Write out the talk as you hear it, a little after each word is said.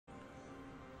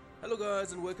Hello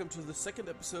guys and welcome to the second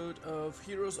episode of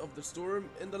Heroes of the Storm.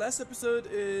 In the last episode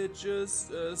it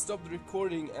just stopped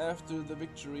recording after the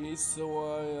victory,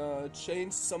 so I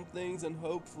changed some things and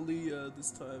hopefully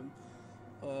this time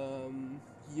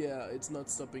yeah, it's not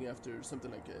stopping after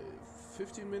something like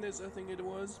 15 minutes I think it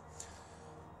was.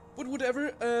 But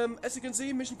whatever, as you can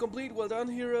see, mission complete. Well done,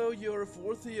 hero. You're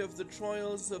worthy of the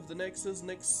trials of the Nexus.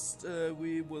 Next,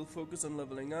 we will focus on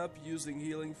leveling up using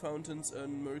healing fountains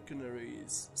and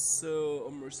mercenaries.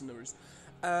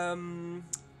 I'm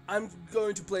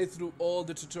going to play through all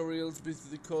the tutorials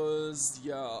because,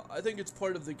 yeah, I think it's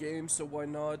part of the game, so why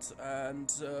not? And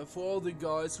for all the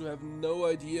guys who have no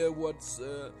idea what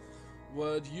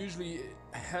usually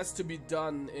has to be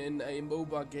done in a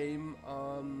MOBA game,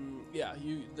 yeah,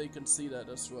 they can see that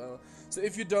as well. So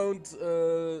if you don't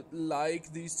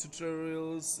like these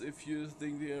tutorials, if you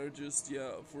think they are just,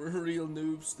 yeah, for real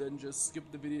noobs, then just skip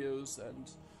the videos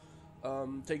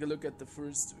and take a look at the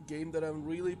first game that I'm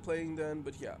really playing then.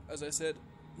 But yeah, as I said,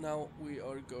 now we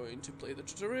are going to play the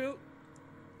tutorial.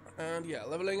 And yeah,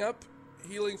 leveling up,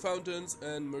 healing fountains,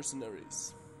 and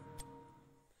mercenaries.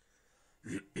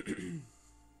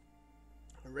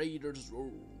 Raiders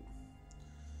roll.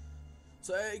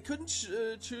 So I couldn't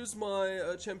choose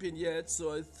my champion yet,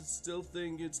 so I still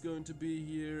think it's going to be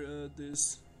here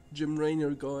this Jim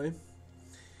Raynor guy.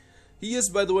 He is,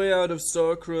 by the way, out of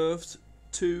StarCraft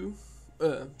 2,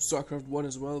 StarCraft 1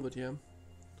 as well, but yeah.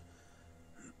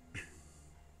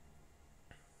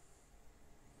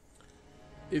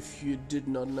 If you did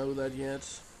not know that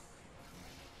yet.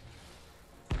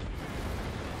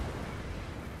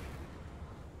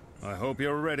 I hope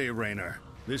you're ready, Raynor.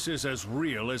 This is as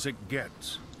real as it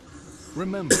gets.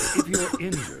 Remember, if you're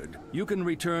injured, you can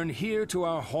return here to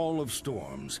our Hall of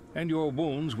Storms, and your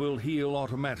wounds will heal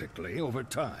automatically over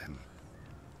time.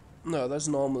 No, that's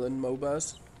normal in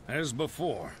MOBAs. As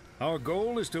before, our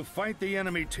goal is to fight the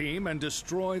enemy team and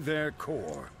destroy their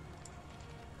core.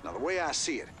 Now, the way I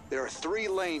see it, there are 3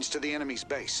 lanes to the enemy's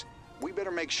base. We better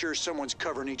make sure someone's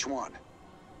covering each one.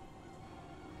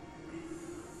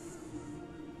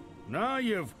 Now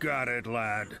you've got it,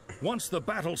 lad. Once the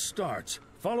battle starts,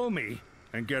 follow me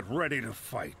and get ready to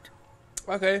fight.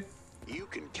 Okay. You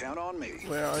can count on me.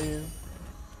 Where are you?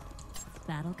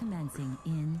 Battle commencing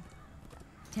in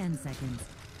 10 seconds.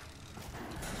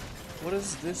 What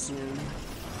is this room?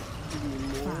 Give me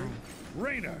more. 5.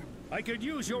 Raynor, I could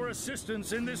use your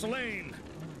assistance in this lane.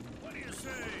 What do you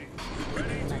say?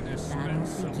 Ready to Let the dispense battle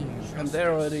some begin. I'm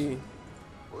there already.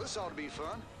 Well, this ought to be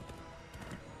fun.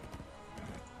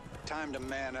 Time to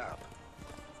man up.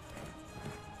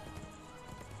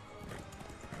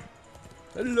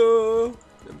 Hello!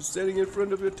 I'm standing in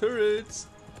front of your turrets.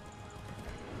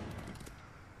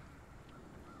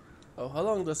 Oh, how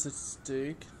long does it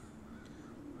take?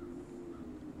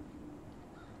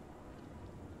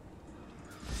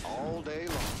 All day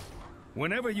long.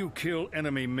 Whenever you kill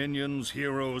enemy minions,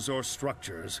 heroes, or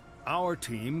structures, our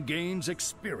team gains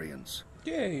experience.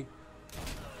 Yay!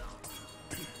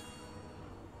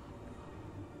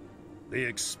 The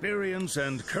experience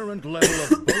and current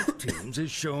level of both teams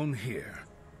is shown here.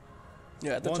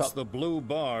 Yeah, at the Once top. the blue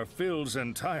bar fills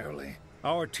entirely,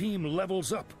 our team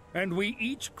levels up, and we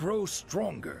each grow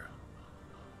stronger.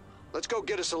 Let's go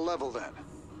get us a level then.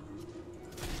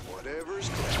 Whatever's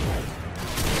clever.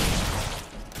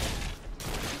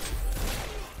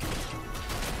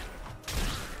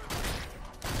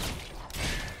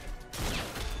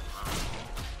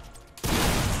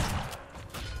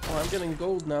 Oh, I'm getting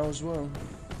gold now as well.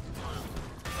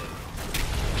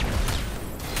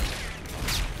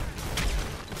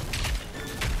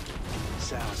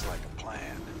 Sounds like a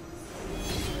plan.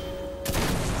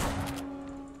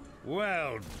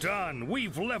 Well done!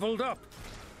 We've leveled up!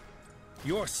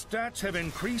 Your stats have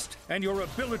increased, and your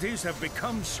abilities have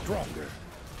become stronger.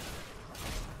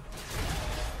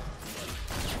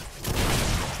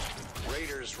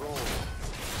 Raiders roll.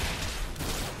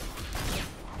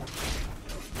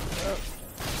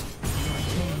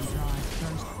 Team draws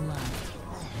first blood.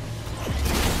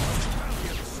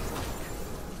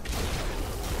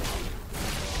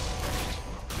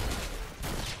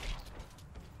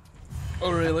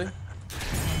 Oh, really?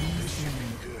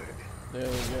 Good. There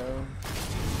we go.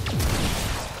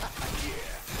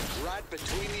 Yeah, right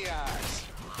between the eyes.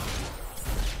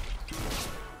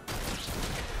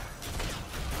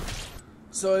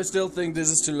 So I still think this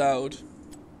is too loud.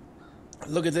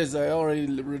 Look at this, I already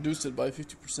reduced it by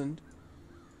 50%.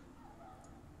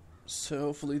 So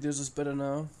hopefully this is better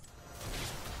now.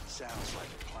 Sounds like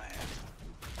a plan.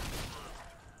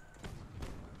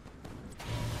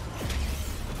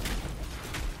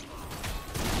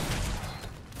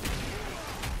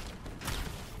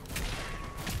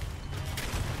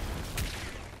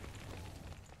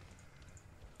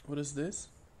 What is this?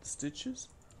 Stitches?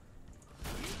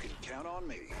 You can count on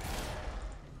me.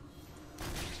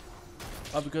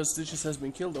 Oh, because Stitches has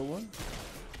been killed or what?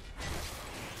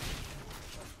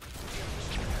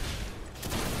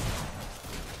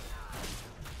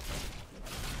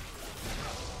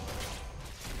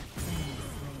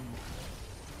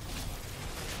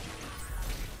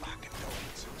 My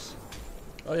condolences.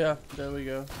 Oh yeah, there we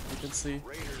go. You can see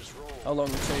Raiders roll. how long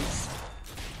it takes.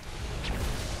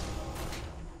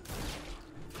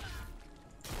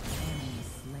 Enemy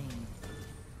slain.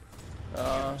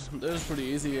 That was pretty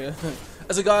easy.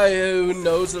 As a guy who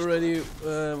knows already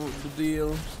the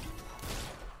deal,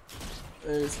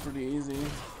 it's pretty easy.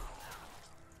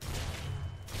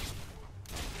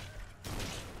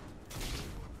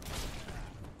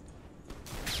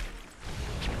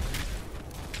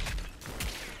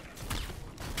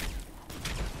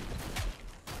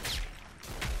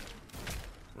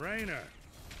 Raynor,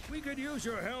 we could use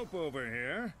your help over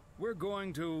here. We're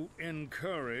going to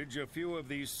encourage a few of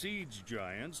these siege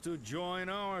giants to join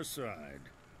our side.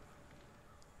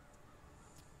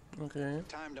 Okay,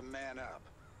 Time to man up.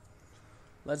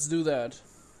 let's do that.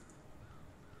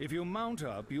 If you mount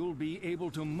up, you'll be able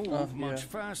to move much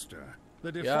faster.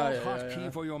 The default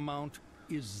hotkey for your mount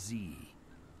is Z.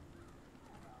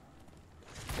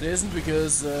 It isn't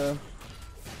because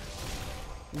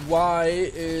Y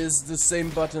is the same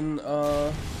button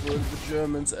for the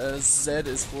Germans as Z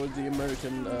is for the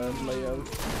American layout.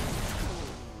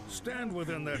 Stand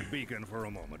within that beacon for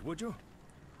a moment, would you?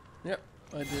 Yep,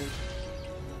 I did.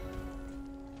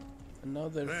 And now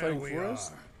they're There fighting we for are.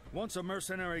 us? Once a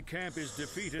mercenary camp is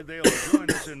defeated, they'll join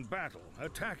us in battle,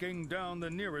 attacking down the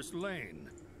nearest lane.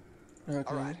 Okay.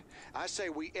 All right. I say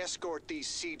we escort these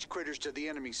siege critters to the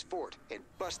enemy's fort and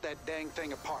bust that dang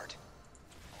thing apart.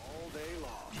 All day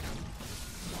long.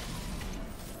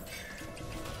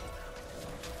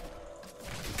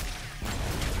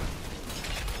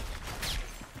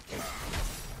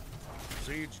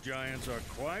 Siege giants are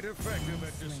quite effective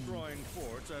at destroying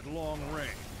forts at long range.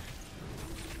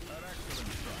 An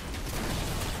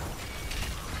excellent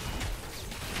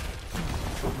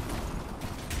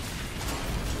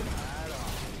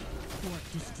Fort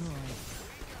destroyed.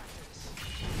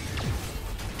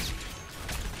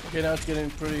 Okay, now it's getting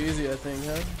pretty easy, I think,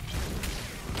 huh?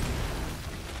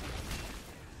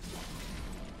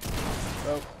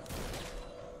 Oh.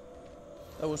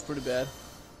 That was pretty bad.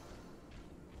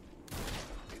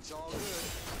 It's all good.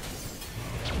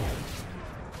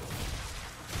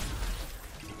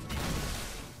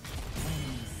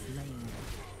 Enemy slain.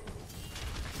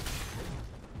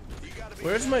 You gotta be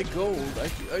Where's my gold?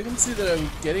 I can see that I'm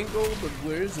getting gold, but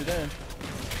where is it at?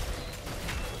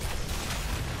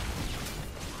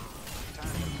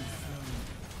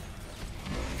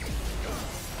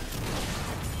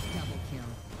 Double kill.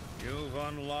 You've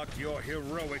unlocked your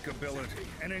heroic ability,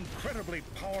 an incredibly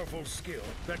powerful skill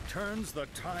that turns the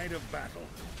tide of battle.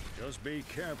 Just be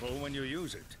careful when you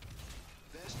use it.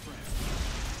 best friend.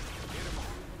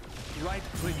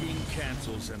 Right-clicking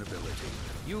cancels an ability.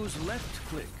 Use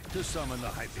left-click to summon the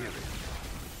Hyperion.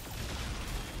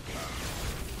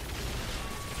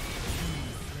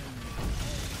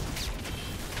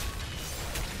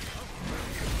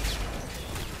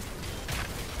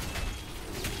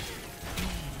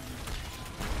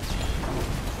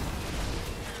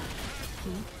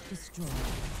 Keep destroyed.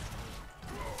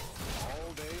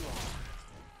 All day long.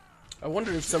 I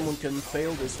wonder if someone can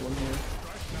fail this one here.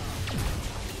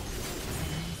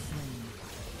 Enemy slain.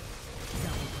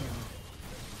 Double kill.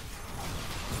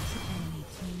 Enemy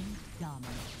team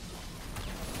dominant.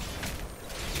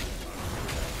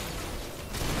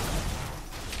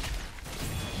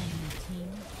 Enemy team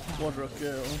What dominant. a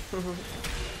girl.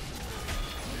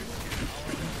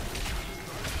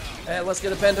 Hey, let's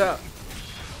get a penta.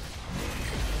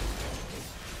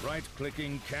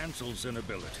 Right-clicking cancels an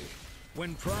ability.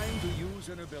 When trying to use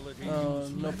an ability, Oh,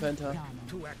 use no left penta.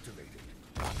 to activate it.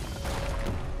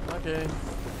 Okay.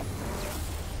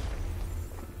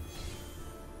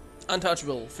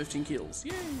 Untouchable, 15 kills.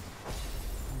 Yay!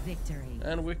 Victory.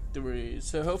 And victory.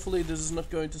 So hopefully this is not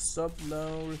going to stop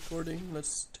now recording.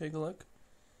 Let's take a look.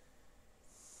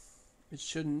 It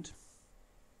shouldn't.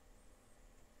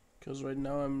 Because right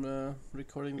now I'm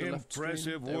recording the left screen.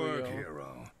 Impressive There we work, go.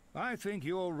 hero. I think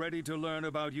you're ready to learn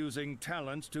about using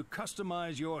talents to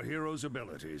customize your hero's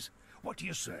abilities. What do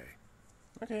you say?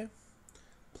 Okay.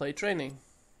 Play training.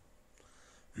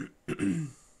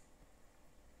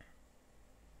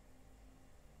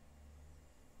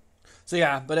 So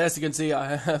yeah, but as you can see,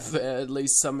 I have at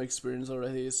least some experience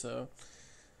already, so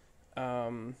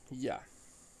yeah.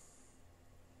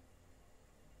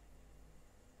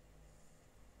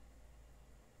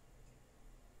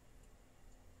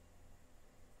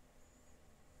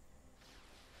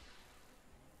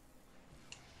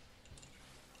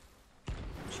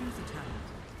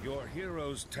 Your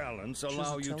hero's talents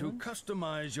allow you to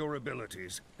customize your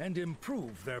abilities and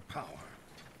improve their power.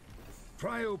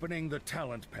 Try opening the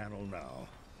talent panel now.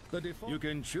 You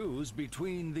can choose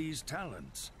between these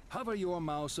talents. Hover your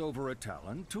mouse over a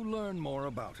talent to learn more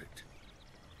about it.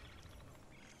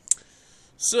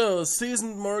 So,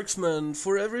 Seasoned Marksman.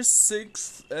 For every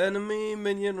 6 enemy,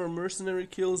 minion, or mercenary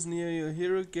kills near your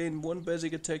hero, gain 1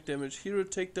 basic attack damage. Hero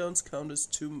takedowns count as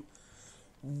 2.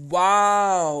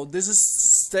 Wow! This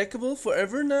is stackable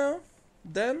forever now?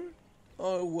 Then?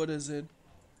 Or what is it?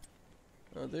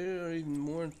 There are even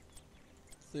more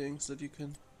things that you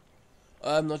can...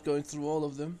 I'm not going through all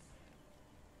of them.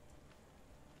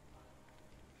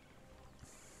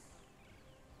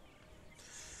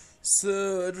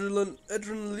 So,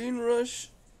 Adrenaline Rush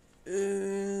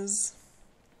is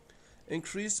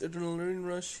increased Adrenaline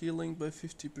Rush healing by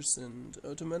 50%.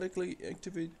 Automatically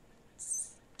activates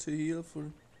to heal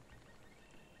for...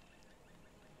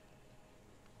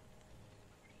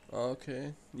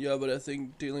 Okay, yeah, but I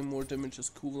think dealing more damage is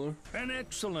cooler. An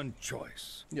excellent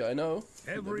choice. Yeah, I know.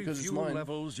 Every few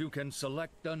levels you can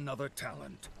select another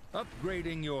talent,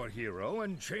 upgrading your hero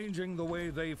and changing the way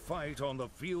they fight on the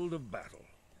field of battle.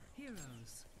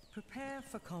 Heroes, prepare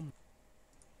for combat.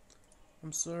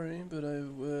 I'm sorry, but I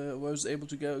was able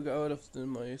to go out of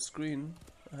my screen.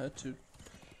 I had to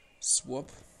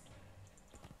swap.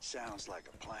 Sounds like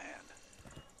a plan.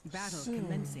 Battle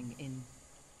commencing in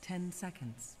 10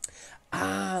 seconds.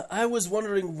 I was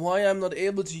wondering why I'm not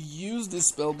able to use this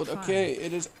spell, but okay,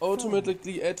 it is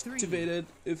automatically activated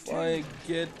if I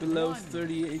get below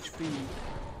 30 HP.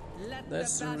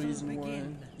 That's the reason why.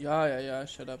 Yeah,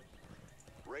 shut up.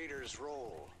 Raiders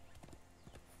roll.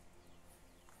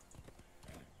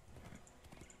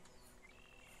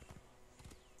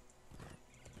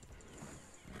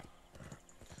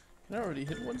 Can I already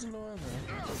hit once in a while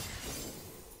now?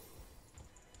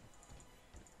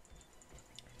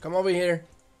 Come over here.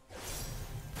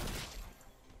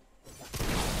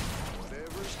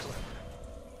 Whatever's clever.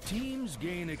 Teams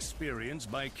gain experience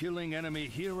by killing enemy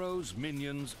heroes,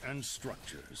 minions, and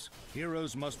structures.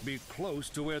 Heroes must be close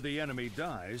to where the enemy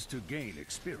dies to gain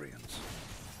experience.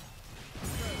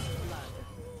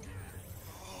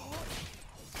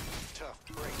 Tough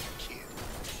break, kid.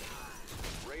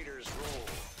 Raiders roll.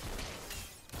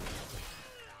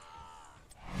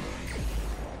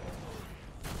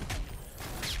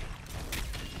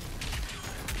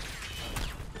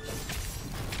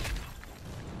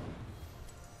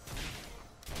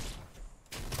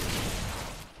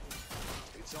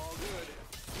 It's all good.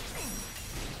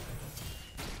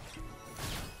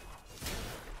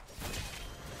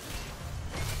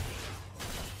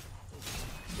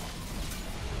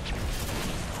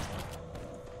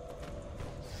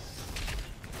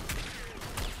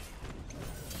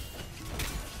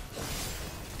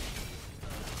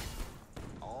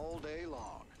 All day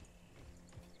long.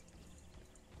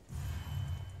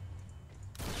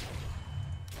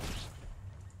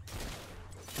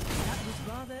 That was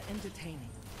rather entertaining.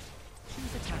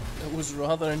 Choose a talent. That was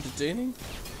rather entertaining.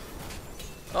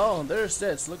 Oh, there's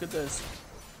stats. Look at this.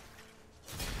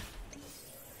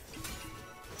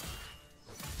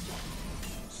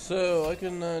 So I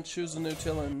can choose a new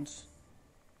talent.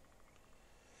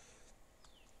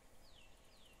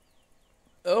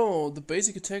 Oh, the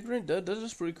basic attack range. That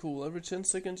is pretty cool. Every 10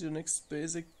 seconds, your next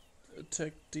basic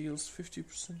attack deals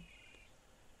 50%.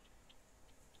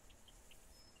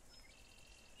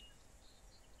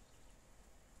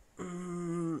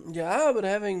 Yeah, but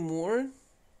having more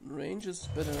range is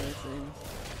better, I think.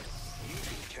 You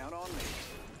can count on me.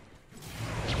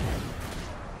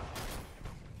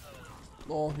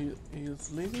 Oh,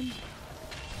 he's leaving.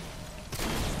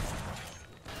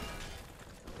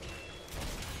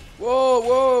 Whoa!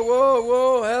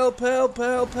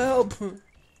 Help!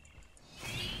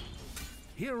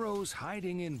 Heroes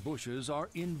hiding in bushes are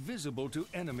invisible to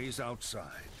enemies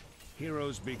outside.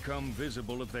 Heroes become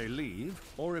visible if they leave,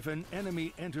 or if an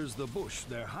enemy enters the bush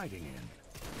they're hiding in.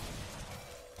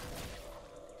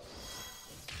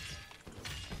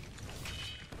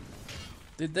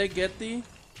 Did they get the?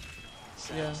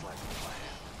 Sounds like a plan.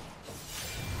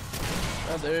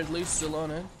 Oh, they're at least still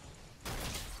on it.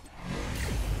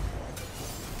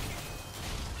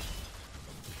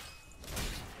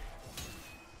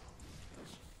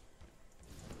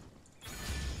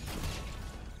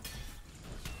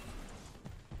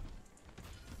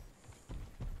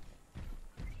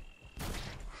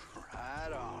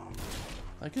 Right on.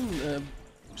 I can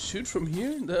shoot from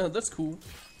here? That's cool.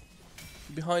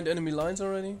 Behind enemy lines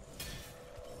already.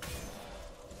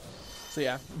 So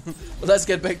yeah, but let's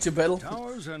get back to battle.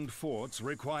 Towers and forts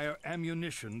require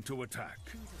ammunition to attack.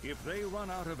 If they run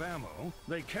out of ammo,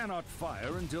 they cannot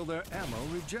fire until their ammo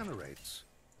regenerates.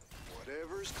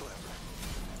 Whatever's clever.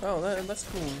 Oh, that's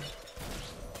cool.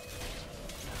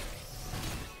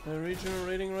 They're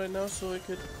regenerating right now, so I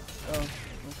could. Oh,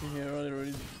 okay, here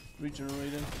already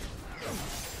regenerating.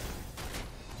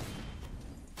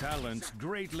 Talents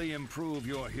greatly improve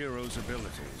your hero's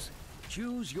abilities.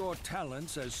 Choose your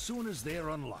talents as soon as they're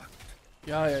unlocked.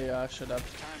 Yeah, shut up.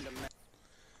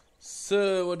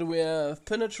 So, what do we have?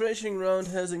 Penetration round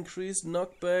has increased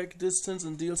knockback distance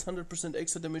and deals 100%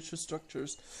 extra damage to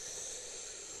structures.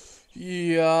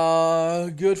 Yeah,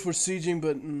 good for sieging,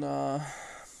 but nah.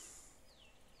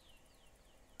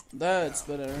 That's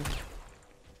better.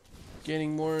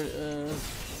 Gaining more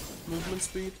movement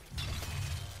speed.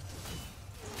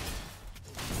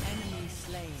 Enemy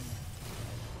slain.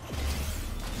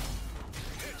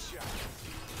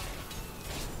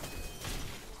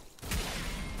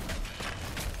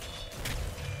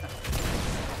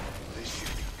 This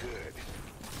should be good.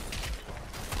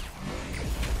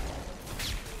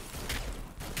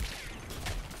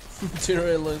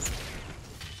 Material is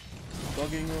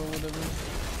bugging or whatever.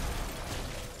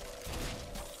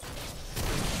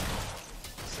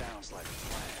 Sounds like a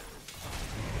plan.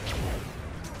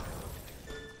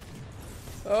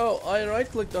 Oh, I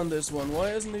right-clicked on this one.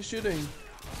 Why isn't he shooting?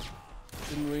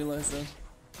 Didn't realize that.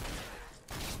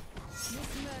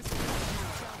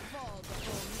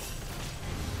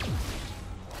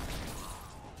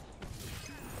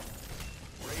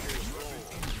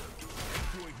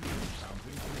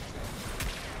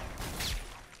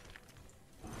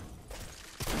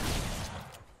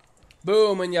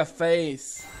 Boom in your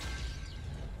face.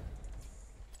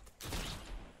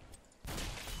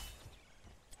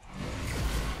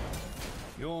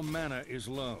 Your mana is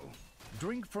low.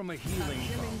 Drink from a healing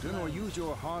fountain or use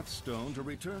your Hearthstone to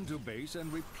return to base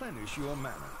and replenish your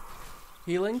mana.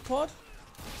 Healing pot?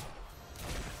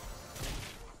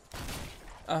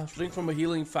 Ah, drink from a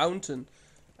healing fountain.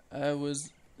 Is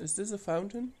this a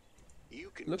fountain? You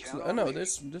can Looks count like, on no, me.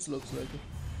 this looks like it.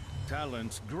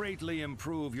 Talents greatly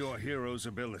improve your hero's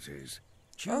abilities.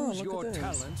 Oh, Choose look your at this.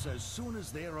 talents as soon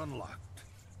as they're unlocked.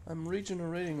 I'm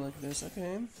regenerating like this,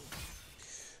 okay.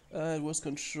 It was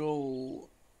control.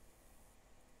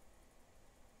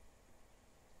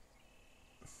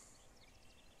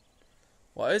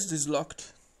 Why is this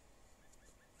locked?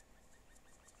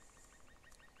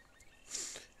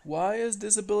 Why is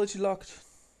this ability locked?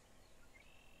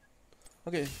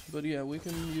 Okay, but yeah, we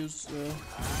can use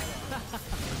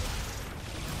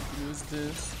use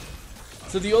this.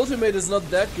 So the ultimate is not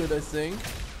that good, I think.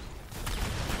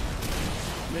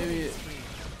 Maybe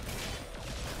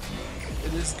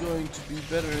it is going to be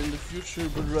better in the future,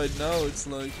 but right now it's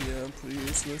like, yeah, pretty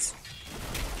useless.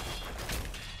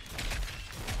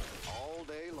 All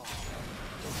day long.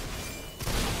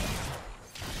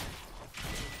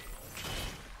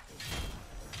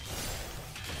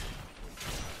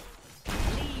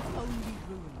 Leave only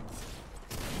ruins.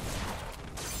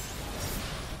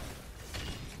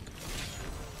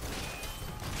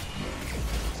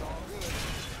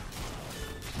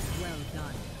 Well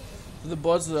done. The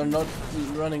bots are not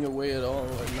running away at all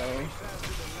right now.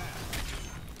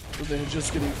 So they're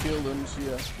just getting killed and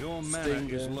yeah, Your mana staying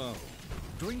is there. low.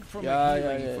 Drink from Yeah, a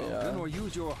yeah, healing yeah, fountain yeah. or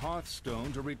use your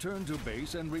Hearthstone to return to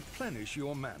base and replenish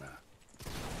your mana.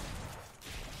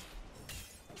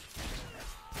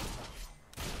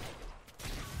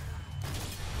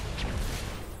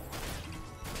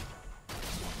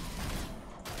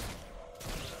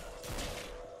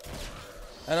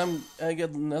 And I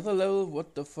get another level.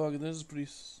 What the fuck? This is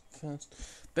pretty fast.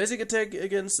 Basic attack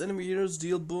against enemy heroes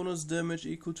deal bonus damage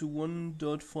equal to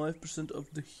 1.5%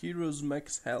 of the hero's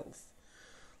max health.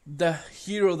 The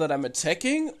hero that I'm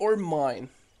attacking or mine?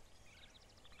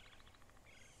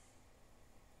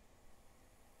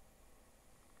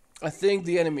 I think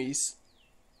the enemies.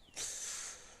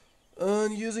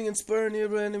 Using Inspire,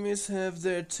 nearby enemies have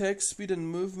their attack speed and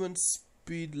movement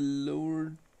speed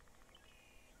lowered.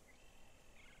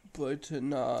 But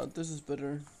nah, this is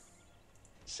better.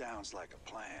 Sounds like a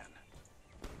plan.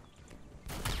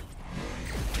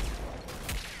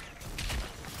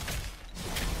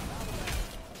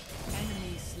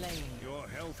 Enemy slain. Your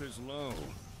health is low.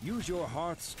 Use your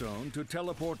Hearthstone to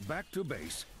teleport back to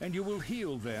base, and you will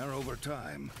heal there over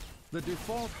time. The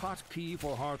default hotkey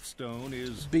for Hearthstone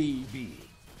is B. B.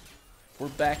 We're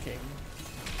backing.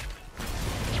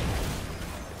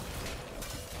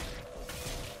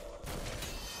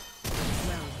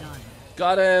 Well done.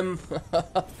 Got him!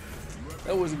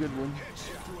 That was a good one.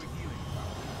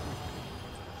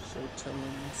 Show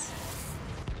talents.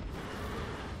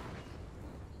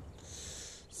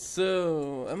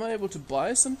 So, am I able to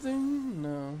buy something?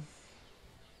 No.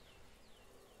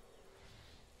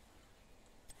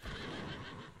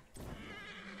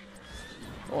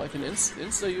 Oh, I can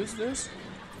insta use this?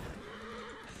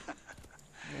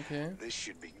 Okay. This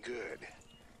should be good.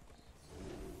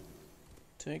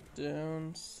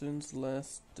 Takedown since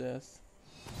last death.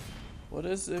 What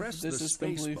is if Press this the is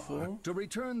simply space full? bar to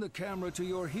return the camera to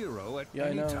your hero at Yeah, I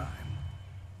any know. time.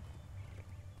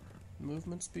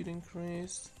 Movement speed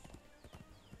increased.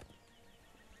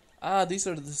 Ah, these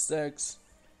are the stacks.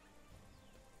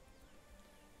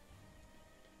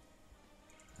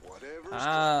 Whatever's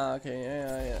Ah, okay,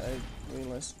 yeah, I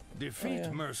realized. Defeat Oh,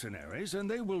 yeah. mercenaries and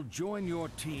they will join your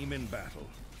team in battle.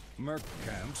 Merc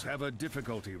camps have a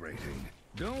difficulty rating.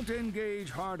 Don't engage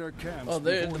harder camps. Oh,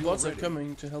 before the you're bots are ready.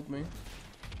 coming to help me.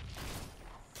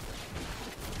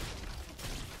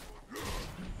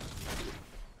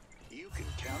 You can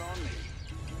count on me.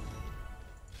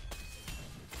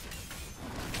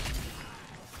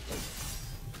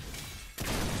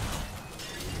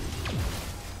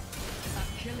 A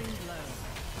killing blow.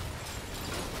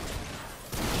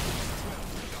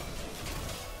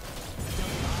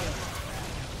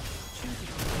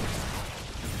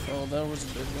 Oh, that was a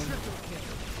big one. Triple kill.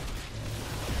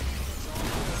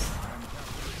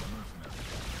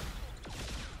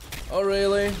 Oh,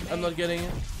 really? I'm not getting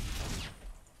it.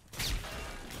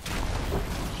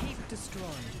 Keep destroying.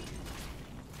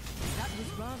 That was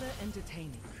rather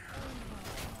entertaining.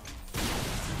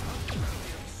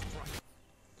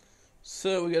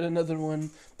 So we got another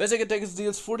one. Basic attack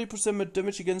deals 40% more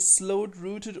damage against slowed,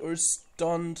 rooted, or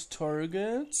stunned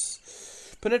targets.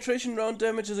 Penetration round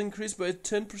damage is increased by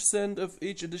 10% of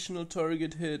each additional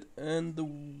target hit, and the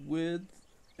width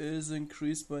is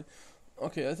increased by.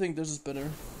 Okay, I think this is better.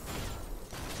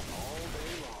 All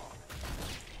day long.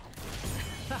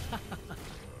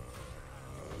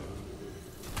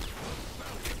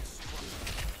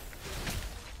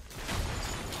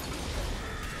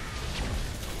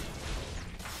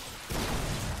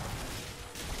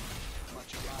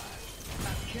 Much obliged.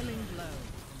 A killing blow.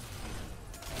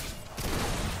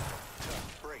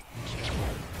 Tough break.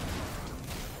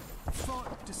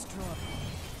 Fort destroyed.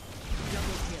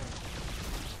 Double kill.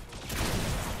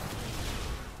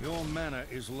 Your mana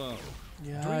is low.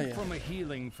 Yeah, Drink yeah. from a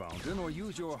healing fountain or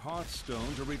use your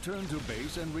Hearthstone to return to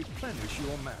base and replenish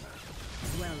your mana.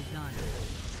 Well done.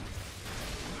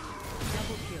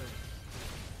 Double kill.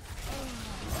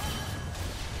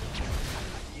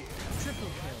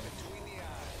 Triple kill.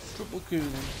 Triple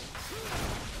kill.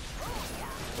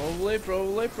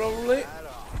 Probably.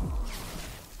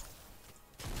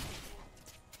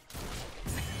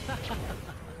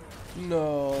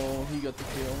 No, he got the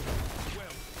kill.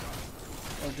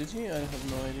 Oh, did he? I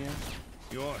have no idea.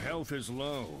 Your health is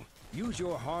low. Use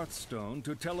your Hearthstone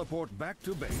to teleport back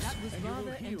to base, That was and you will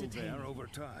rather heal entertaining. there over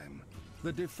time.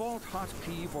 The default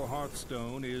hotkey for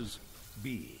Hearthstone is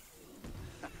B.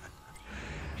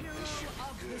 Hero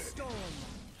of the storm.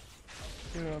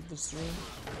 Hero of the storm.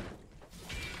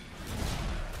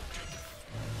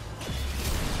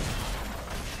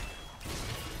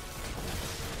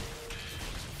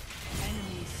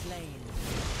 Enemy slain.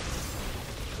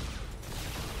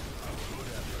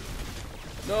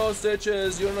 No,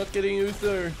 Stitches, you're not getting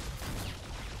Uther.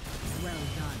 Well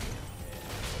done.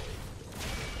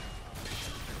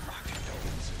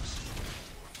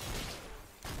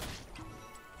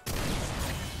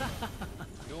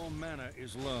 Your mana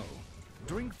is low.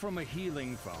 Drink from a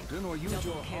healing fountain or use Double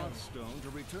your kill. Hearthstone to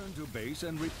return to base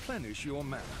and replenish your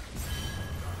mana.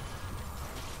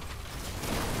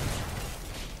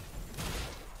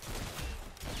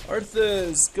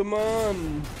 Arthas, come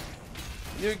on.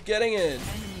 You're getting it.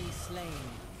 Enemy slain.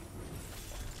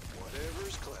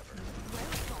 Whatever's clever.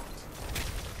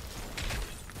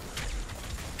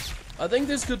 I think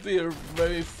this could be a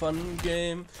very fun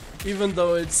game, even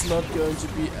though it's not going to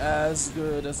be as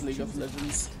good as League of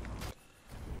Legends.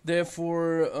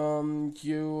 Therefore,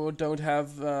 you don't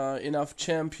have enough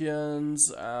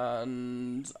champions,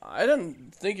 and I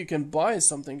don't think you can buy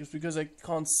something just because I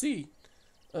can't see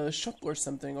a shop or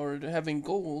something, or having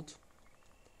gold.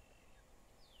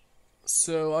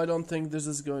 So I don't think this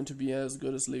is going to be as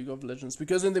good as League of Legends,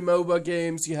 because in the MOBA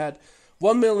games you had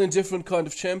 1 million different kind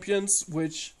of champions,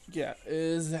 which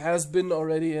has been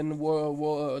already in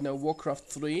Warcraft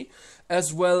 3,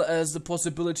 as well as the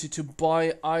possibility to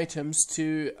buy items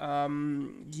to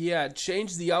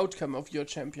change the outcome of your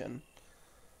champion.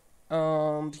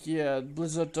 And yeah,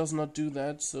 Blizzard does not do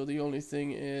that, so the only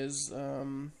thing is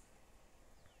I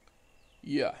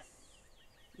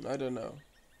don't know.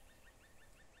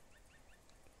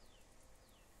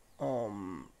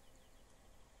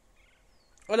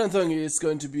 I don't think it's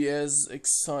going to be as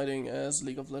exciting as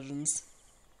League of Legends.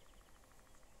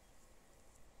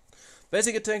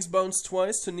 Basic attacks bounce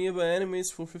twice to nearby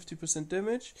enemies for 50%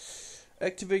 damage.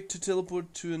 Activate to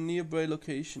teleport to a nearby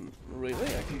location. Really?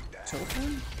 I can teleport?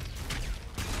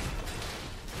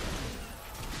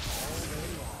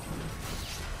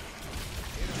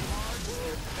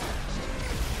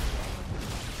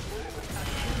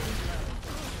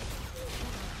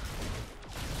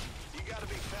 You gotta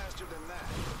be faster than that.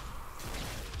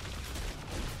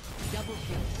 Double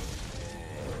kill.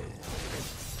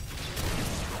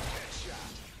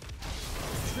 Headshot.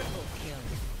 Triple kill.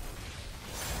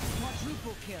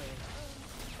 Quadruple kill.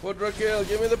 Quadra kill,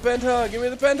 give me the penta, give me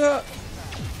the penta!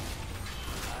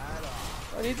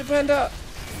 I need the penta!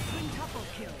 Quintuple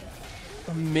kill.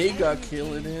 A mega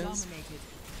kill it is. Dominated.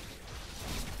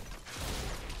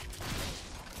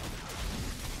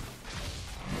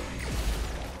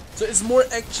 So it's more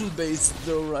action based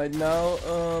though right now,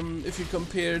 if you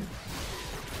compared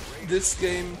this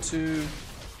game to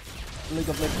League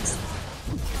of Legends.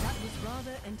 That was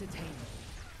rather entertaining.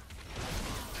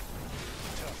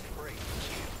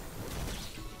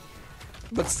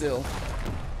 But still,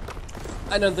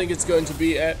 I don't think it's going to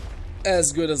be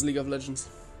as good as League of Legends.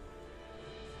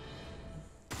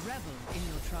 Revel in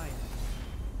your triumph.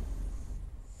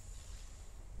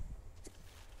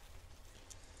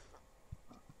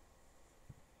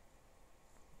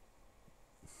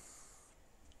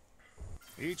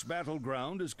 Each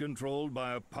battleground is controlled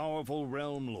by a powerful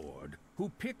realm lord who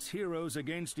pits heroes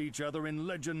against each other in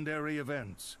legendary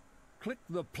events. Click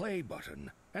the play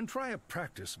button and try a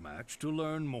practice match to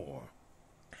learn more.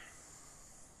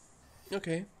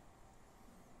 Okay.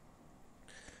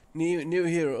 New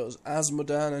heroes,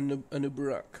 Asmodan and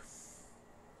Anubarak.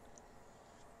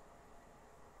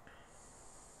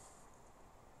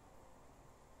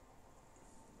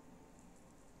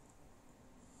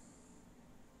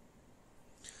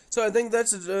 So I think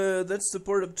that's the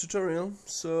part of the tutorial.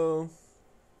 So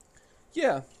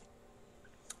yeah,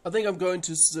 I think I'm going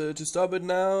to stop it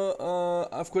now.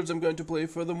 Of course, I'm going to play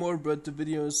furthermore, but the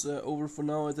video is over for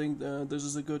now. I think this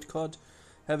is a good cut,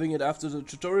 having it after the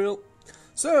tutorial.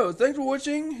 So thanks for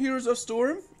watching Heroes of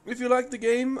Storm. If you like the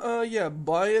game, yeah,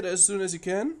 buy it as soon as you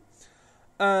can.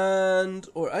 And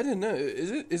or I don't know,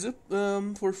 is it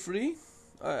for free?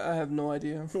 I have no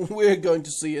idea. We're going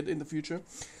to see it in the future.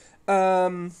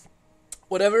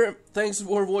 Whatever, thanks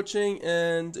for watching,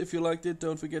 and if you liked it,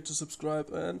 don't forget to subscribe,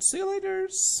 and see you later.